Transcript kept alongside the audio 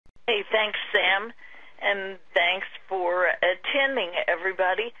Hey, thanks, Sam, and thanks for attending,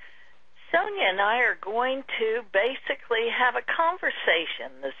 everybody. Sonia and I are going to basically have a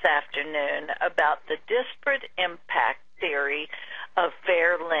conversation this afternoon about the disparate impact theory of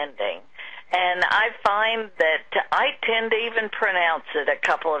fair lending. And I find that I tend to even pronounce it a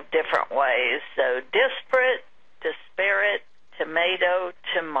couple of different ways. So disparate, disparate, tomato,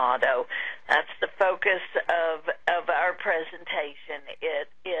 tomato. That's the focus of our presentation. It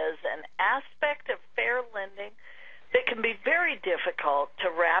is an aspect of fair lending that can be very difficult to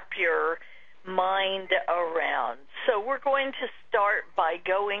wrap your mind around. So we're going to start by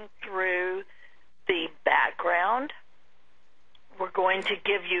going through the background. We're going to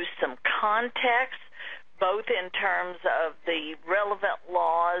give you some context, both in terms of the relevant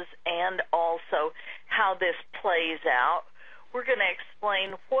laws and also how this plays out. We're going to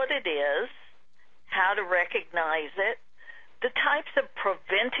explain what it is, how to recognize it, the types of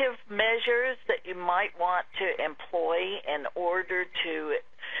preventive measures that you might want to employ in order to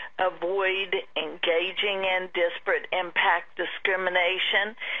avoid engaging in disparate impact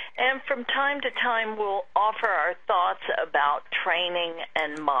discrimination. And from time to time, we'll offer our thoughts about training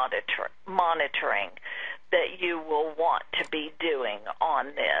and monitoring that you will want to be doing on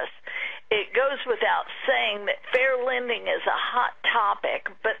this. It goes without saying that fair lending is a hot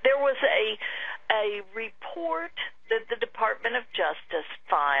topic, but there was a report that the Department of Justice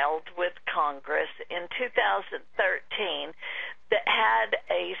filed with Congress in 2013 that had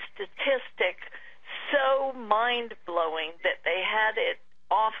a statistic so mind-blowing that they had it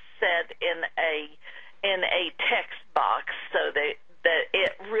offset in a text box so that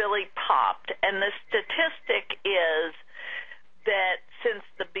it really popped. And the statistic is that since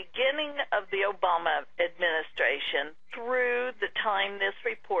the beginning of the Obama administration through the time this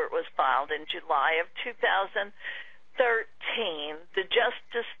report was filed in July of 2013, the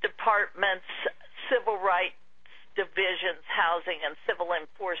Justice Department's Civil Rights Division's Housing and Civil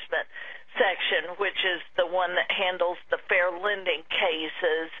Enforcement section, which is the one that handles the fair lending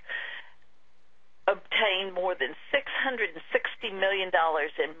cases, obtained more than $660 million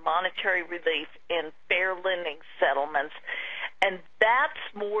in monetary relief in fair lending settlements, and that's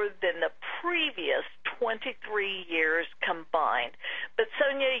more than the previous 23 years combined. But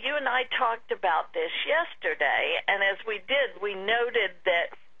Sonia, you and I talked about this yesterday, and as we did, we noted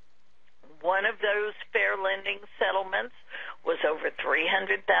that one of those fair lending settlements was over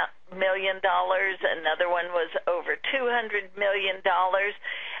 $300 million, another one was over $200 million,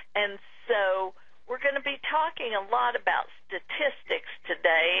 and so we're going to be talking a lot about statistics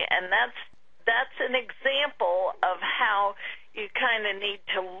today, and that's an example of how you kind of need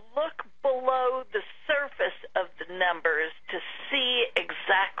to look below the surface of the numbers to see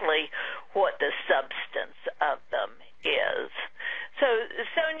exactly what the substance of them is. So,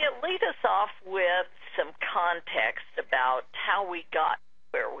 Sonia, lead us off with some context about how we got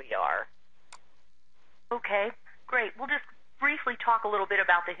where we are. Okay, great. We'll just briefly talk a little bit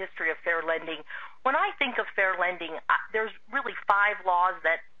about the history of fair lending. When I think of fair lending, there's really 5 laws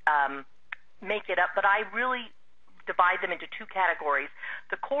that make it up, but I really divide them into 2 categories.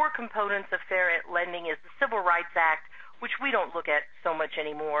 The core components of fair lending is the Civil Rights Act, which we don't look at so much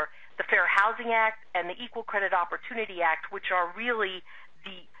anymore, the Fair Housing Act, and the Equal Credit Opportunity Act, which are really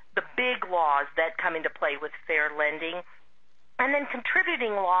the big laws that come into play with fair lending. And then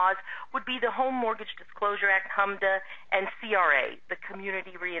contributing laws would be the Home Mortgage Disclosure Act, HMDA, and CRA, the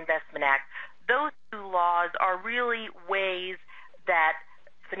Community Reinvestment Act. Those 2 laws are really ways that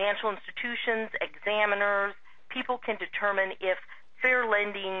financial institutions, examiners, people can determine if fair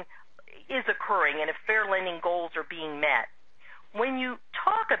lending is occurring and if fair lending goals are being met. When you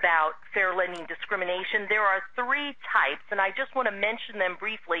talk about fair lending discrimination, there are 3 types, and I just want to mention them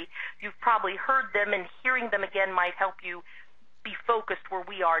briefly. You've probably heard them, and hearing them again might help you be focused where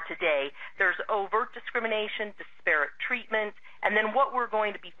we are today. There's overt discrimination, disparate treatment, and then what we're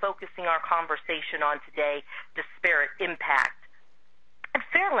going to be focusing our conversation on today, disparate impact. And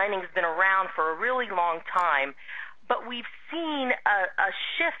fair lending has been around for a really long time, but we've seen a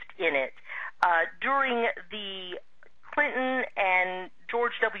shift in it. During the Clinton and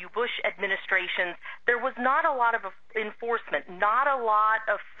George W. Bush administrations, there was not a lot of enforcement, not a lot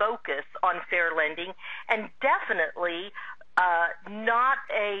of focus on fair lending, and definitely not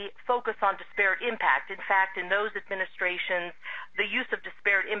a focus on disparate impact. In fact, in those administrations, the use of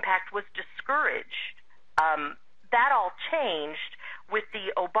disparate impact was discouraged. That all changed with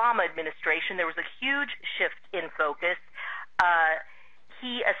the Obama administration. There was a huge shift in focus.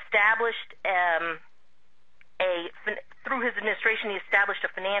 He established through his administration, he established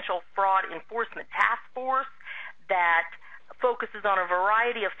a financial fraud enforcement task force that focuses on a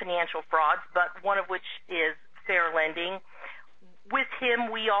variety of financial frauds, but one of which is fair lending. With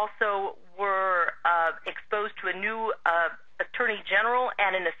him, we also were exposed to a new Attorney General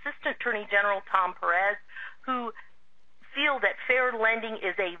and an Assistant Attorney General, Tom Perez, who feel that fair lending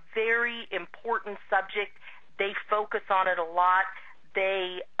is a very important subject. They focus on it a lot.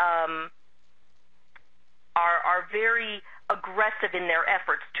 They are very aggressive in their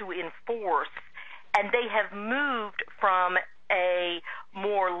efforts to enforce, and they have moved from a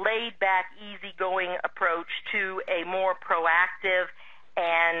more laid-back, easygoing approach to a more proactive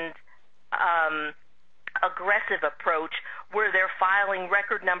and aggressive approach, where they're filing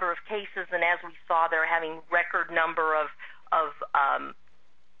record number of cases, and as we saw, they're having record number of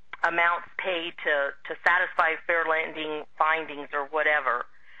amounts paid to satisfy fair lending findings or whatever.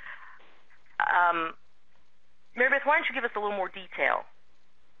 Mary Beth, why don't you give us a little more detail?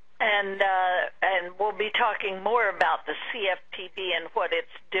 And we'll be talking more about the CFPB and what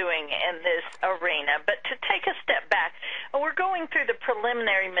it's doing in this arena. But to take a step back, we're going through the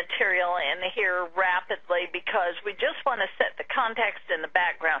preliminary material in here rapidly because we just want to set the context and the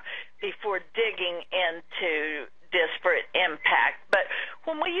background before digging into disparate impact. But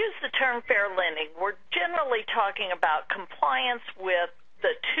when we use the term fair lending, we're generally talking about compliance with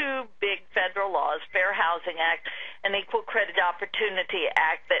the two big federal laws, Fair Housing Act and Equal Credit Opportunity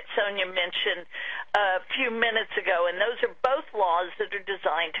Act that Sonia mentioned a few minutes ago, and those are both laws that are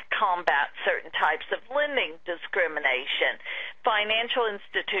designed to combat certain types of lending discrimination. Financial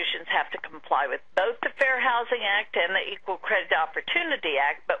institutions have to comply with both the Fair Housing Act and the Equal Credit Opportunity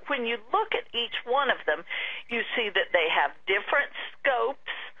Act, but when you look at each one of them, you see that they have different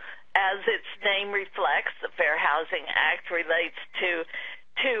scopes. As its name reflects, the Fair Housing Act relates to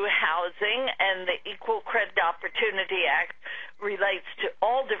housing, and the Equal Credit Opportunity Act relates to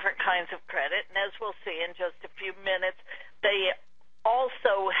all different kinds of credit. And as we'll see in just a few minutes, they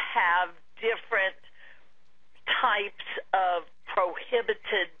also have different types of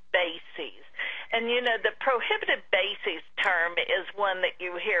prohibited bases. And, you know, the prohibited bases term is one that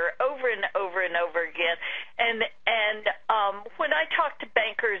you hear over and over and over again. And when I talk to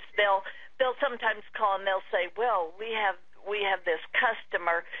bankers, they'll sometimes call and they'll say, well, we have this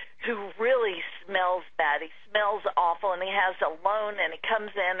customer who really smells bad. He smells awful, and he has a loan, and he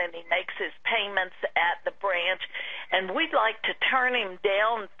comes in and he makes his payments at the branch, and we'd like to turn him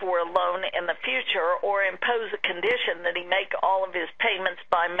down for a loan in the future or impose a condition that he make all of his payments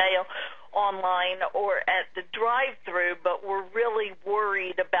by mail, online, or at the drive-through, but we're really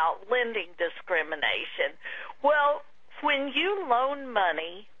worried about lending discrimination. Well, when you loan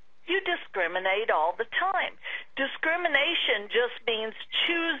money, you discriminate all the time. Discrimination just means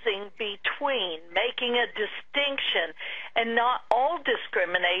choosing between, making a distinction, and not all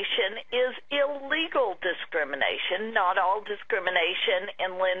discrimination is illegal discrimination. Not all discrimination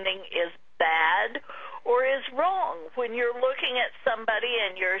in lending is bad or is wrong. When you're looking at somebody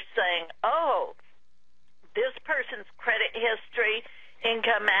and you're saying, oh, this person's credit history,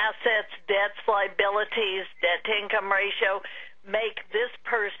 income, assets, debts, liabilities, debt-to-income ratio make this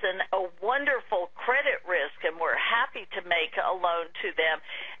person a wonderful credit risk, and we're happy to make a loan to them,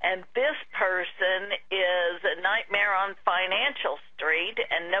 and this person is a nightmare on Financial Street,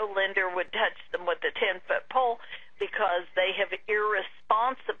 and no lender would touch them with a 10-foot pole because they have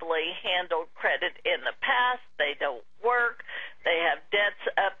irresponsibly handled credit in the past. They don't work. They have debts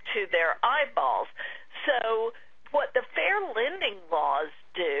up to their eyeballs. So what the fair lending laws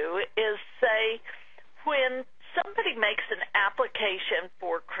do is say when somebody makes an application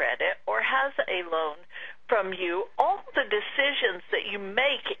for credit or has a loan from you, all the decisions that you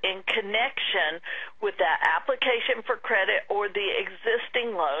make in connection with that application for credit or the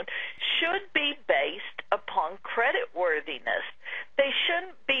existing loan should be based upon creditworthiness. They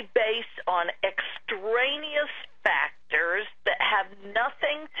shouldn't be based on extraneous factors that have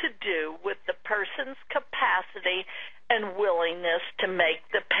nothing to do with the person's capacity and willingness to make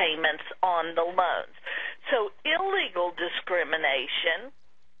the payments on the loans. So illegal discrimination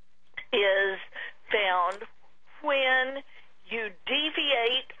is found when you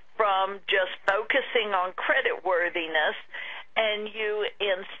deviate from just focusing on creditworthiness and you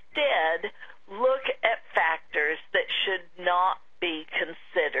instead look at factors that should not be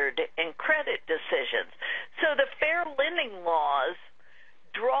considered in credit decisions. So the fair lending laws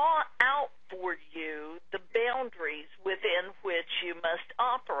draw out for you the boundaries within which you must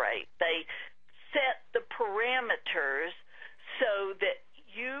operate. They set the parameters so that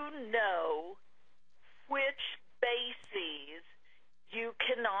you know which bases you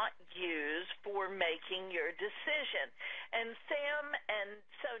cannot use for making your decision. And Sam and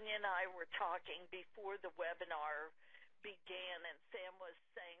Sonia and I were talking before the webinar began